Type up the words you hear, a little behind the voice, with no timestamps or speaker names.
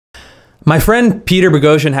My friend Peter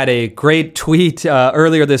Boghossian had a great tweet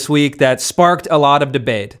earlier this week that sparked a lot of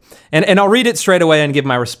debate. And I'll read it straight away and give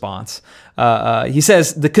my response. He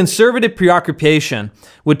says, the conservative preoccupation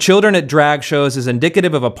with children at drag shows is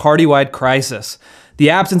indicative of a party-wide crisis, the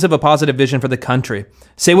absence of a positive vision for the country.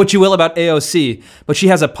 Say what you will about AOC, but she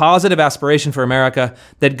has a positive aspiration for America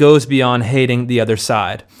that goes beyond hating the other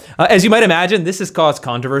side. As you might imagine, this has caused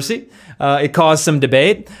controversy. It caused some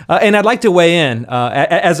debate, and I'd like to weigh in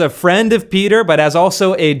as a friend of Peter, but as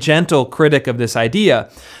also a gentle critic of this idea.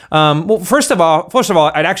 Well, first of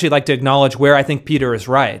all, I'd actually like to acknowledge where I think Peter is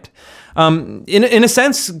right. In a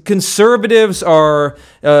sense, conservatives are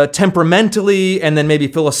temperamentally and then maybe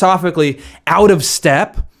philosophically out of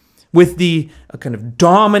step with the kind of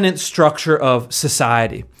dominant structure of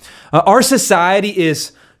society. Our society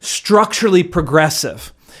is structurally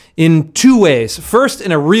progressive in two ways. First,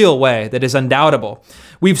 in a real way that is undoubtable.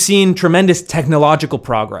 We've seen tremendous technological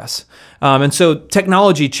progress. And so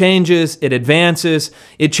technology changes, it advances,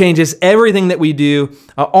 it changes everything that we do,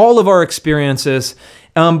 all of our experiences.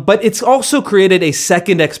 But it's also created a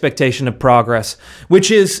second expectation of progress,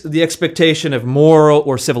 which is the expectation of moral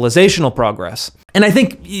or civilizational progress. And I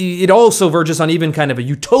think it also verges on even kind of a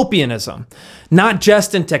utopianism, not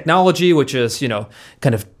just in technology, which is,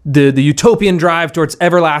 kind of the utopian drive towards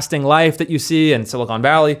everlasting life that you see in Silicon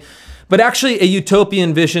Valley, but actually a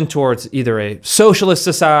utopian vision towards either a socialist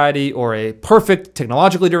society or a perfect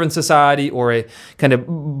technologically driven society or a kind of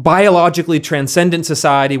biologically transcendent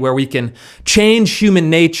society where we can change human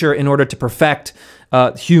nature in order to perfect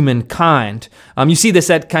humankind. You see this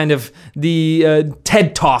at kind of the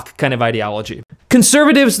TED Talk kind of ideology.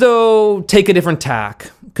 Conservatives, though, take a different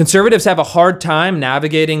tack. Conservatives have a hard time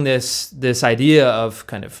navigating this idea of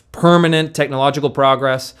kind of permanent technological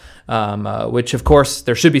progress, which, of course,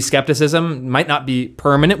 there should be skepticism, might not be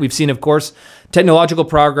permanent. We've seen, of course, technological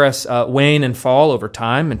progress wane and fall over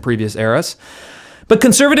time in previous eras. But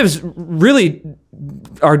conservatives really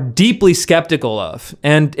are deeply skeptical of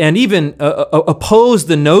and even oppose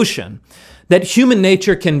the notion that human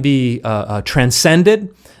nature can be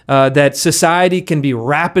transcended, that society can be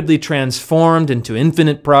rapidly transformed into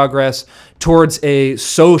infinite progress towards a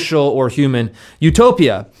social or human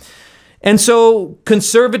utopia. And so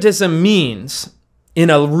conservatism means, in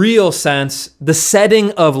a real sense, the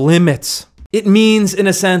setting of limits. It means, in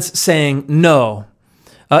a sense, saying no.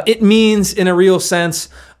 It means, in a real sense,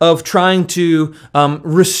 of trying to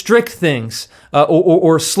restrict things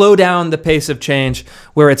or slow down the pace of change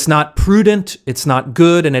where it's not prudent, it's not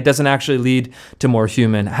good, and it doesn't actually lead to more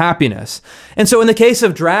human happiness. And so in the case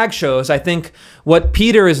of drag shows, I think what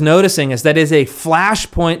Peter is noticing is that it is a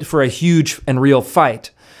flashpoint for a huge and real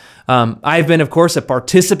fight. I've been, of course, a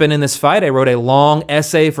participant in this fight. I wrote a long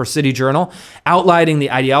essay for City Journal outlining the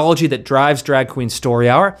ideology that drives Drag Queen Story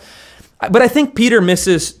Hour. But I think Peter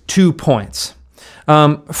misses 2 points.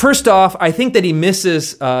 First off, I think that he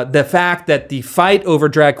misses the fact that the fight over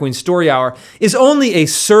Drag Queen Story Hour is only a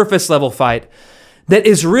surface level fight that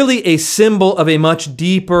is really a symbol of a much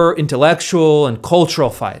deeper intellectual and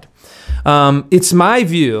cultural fight. It's my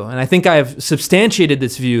view, and I think I've substantiated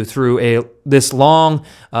this view through this long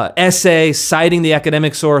essay citing the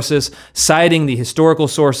academic sources, citing the historical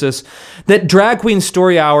sources, that Drag Queen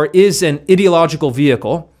Story Hour is an ideological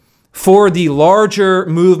vehicle for the larger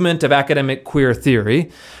movement of academic queer theory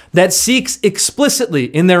that seeks explicitly,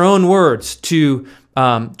 in their own words, to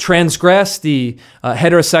transgress the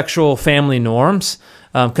heterosexual family norms,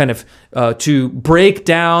 to break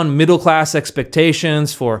down middle-class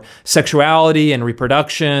expectations for sexuality and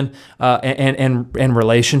reproduction and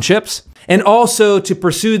relationships, and also to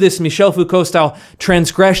pursue this Michel Foucault-style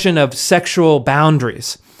transgression of sexual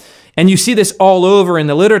boundaries. And you see this all over in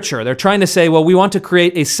the literature. They're trying to say, well, we want to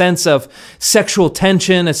create a sense of sexual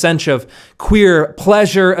tension, a sense of queer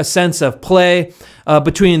pleasure, a sense of play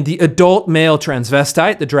between the adult male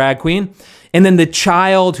transvestite, the drag queen, and then the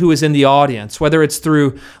child who is in the audience, whether it's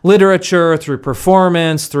through literature, through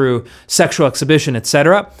performance, through sexual exhibition,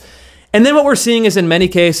 etc. And then what we're seeing is, in many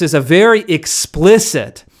cases, a very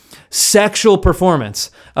explicit sexual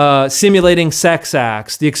performance, simulating sex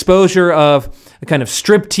acts, the exposure of kind of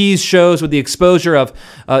striptease shows with the exposure of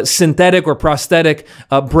synthetic or prosthetic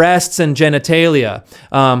breasts and genitalia,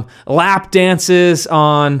 lap dances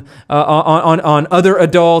on other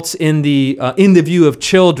adults in the view of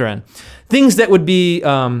children, things that would be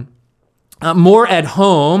more at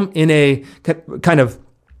home in a kind of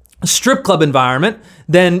strip club environment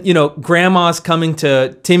than, grandma's coming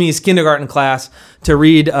to Timmy's kindergarten class to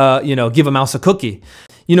read, Give a Mouse a Cookie.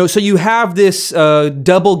 So you have this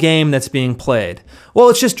double game that's being played. Well,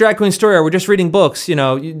 it's just Drag Queen Story Hour. We're just reading books,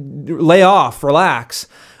 lay off, relax.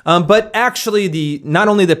 but actually not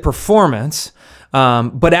only the performance,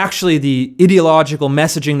 but actually the ideological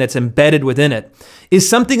messaging that's embedded within it is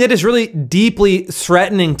something that is really deeply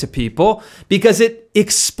threatening to people because it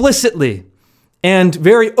explicitly and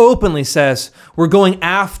very openly says we're going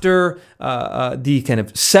after the kind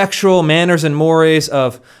of sexual manners and mores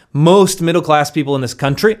of most middle-class people in this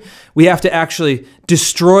country. We have to actually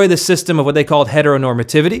destroy the system of what they called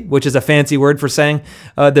heteronormativity, which is a fancy word for saying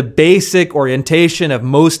the basic orientation of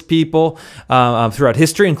most people throughout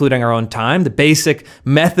history, including our own time, the basic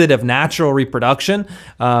method of natural reproduction,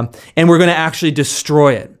 and we're going to actually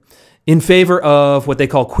destroy it in favor of what they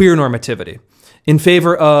call queer normativity, in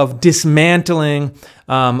favor of dismantling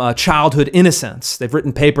childhood innocence. They've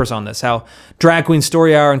written papers on this, how drag queen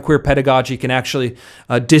story hour and queer pedagogy can actually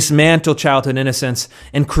dismantle childhood innocence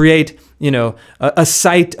and create, a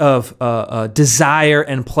site of desire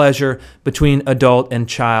and pleasure between adult and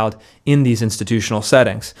child in these institutional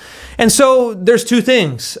settings. And so there's two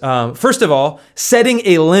things. First of all, setting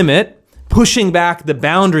a limit, pushing back the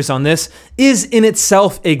boundaries on this is in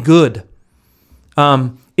itself a good.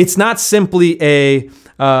 It's not simply an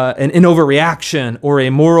overreaction or a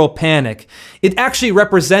moral panic. It actually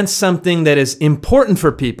represents something that is important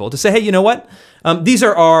for people to say, hey, you know what? These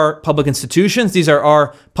are our public institutions. These are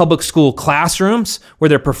our public school classrooms where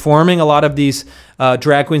they're performing a lot of these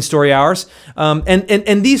drag queen story hours.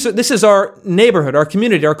 And this is our neighborhood, our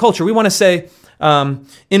community, our culture. We want to say,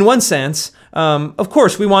 in one sense, of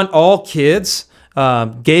course, we want all kids,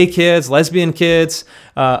 gay kids, lesbian kids,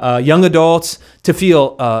 young adults to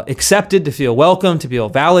feel accepted, to feel welcome, to feel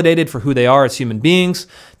validated for who they are as human beings,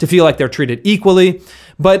 to feel like they're treated equally.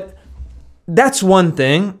 But that's one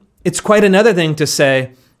thing. It's quite another thing to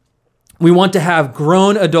say we want to have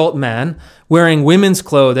grown adult men wearing women's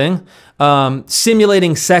clothing,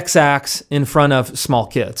 simulating sex acts in front of small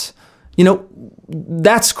kids.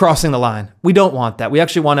 That's crossing the line. We don't want that. We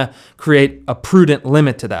actually want to create a prudent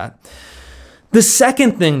limit to that. The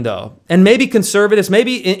second thing, though, and maybe conservatives,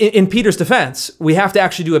 maybe in Peter's defense, we have to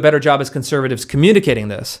actually do a better job as conservatives communicating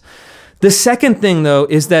this. The second thing, though,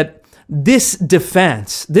 is that this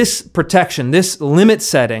defense, this protection, this limit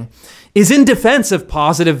setting is in defense of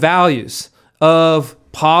positive values, of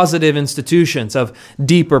positive institutions, of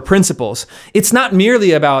deeper principles. It's not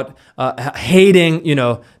merely about hating,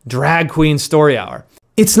 drag queen story hour.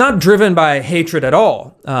 It's not driven by hatred at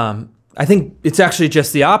all. I think it's actually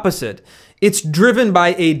just the opposite. It's driven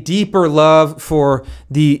by a deeper love for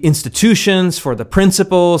the institutions, for the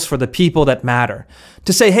principles, for the people that matter.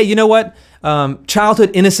 To say, hey, you know what? Childhood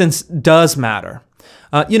innocence does matter.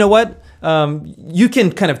 You know what? You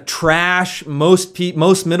can kind of trash most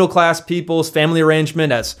middle-class people's family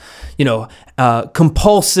arrangement as,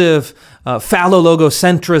 compulsive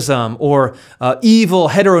phallologocentrism or evil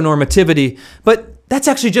heteronormativity, but that's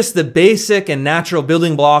actually just the basic and natural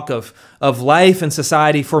building block of life and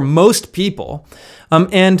society for most people.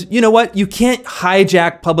 And you know what? You can't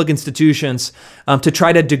hijack public institutions to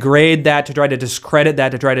try to degrade that, to try to discredit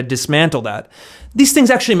that, to try to dismantle that. These things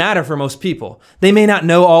actually matter for most people. They may not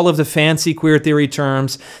know all of the fancy queer theory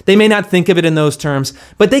terms. They may not think of it in those terms,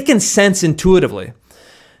 but they can sense intuitively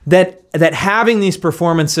that having these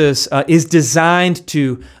performances is designed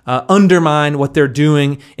to undermine what they're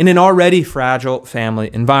doing in an already fragile family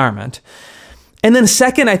environment. And then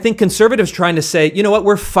second, I think conservatives trying to say, you know what,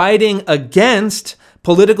 we're fighting against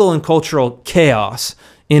political and cultural chaos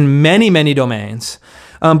in many, many domains,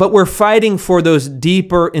 but we're fighting for those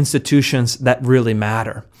deeper institutions that really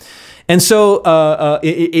matter. And so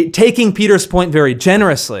taking Peter's point very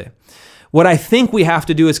generously, what I think we have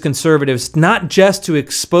to do as conservatives, not just to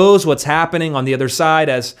expose what's happening on the other side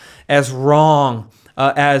as wrong,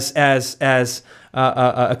 as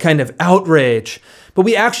a kind of outrage, but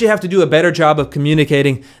we actually have to do a better job of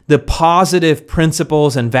communicating the positive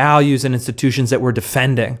principles and values and institutions that we're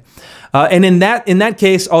defending. And in that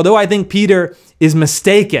case, although I think Peter is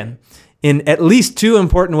mistaken in at least two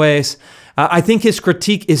important ways, I think his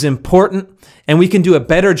critique is important, and we can do a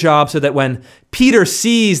better job so that when Peter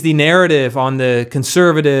sees the narrative on the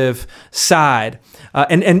conservative side,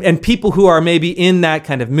 and people who are maybe in that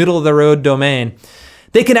kind of middle-of-the-road domain,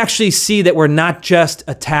 they can actually see that we're not just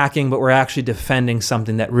attacking, but we're actually defending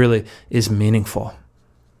something that really is meaningful.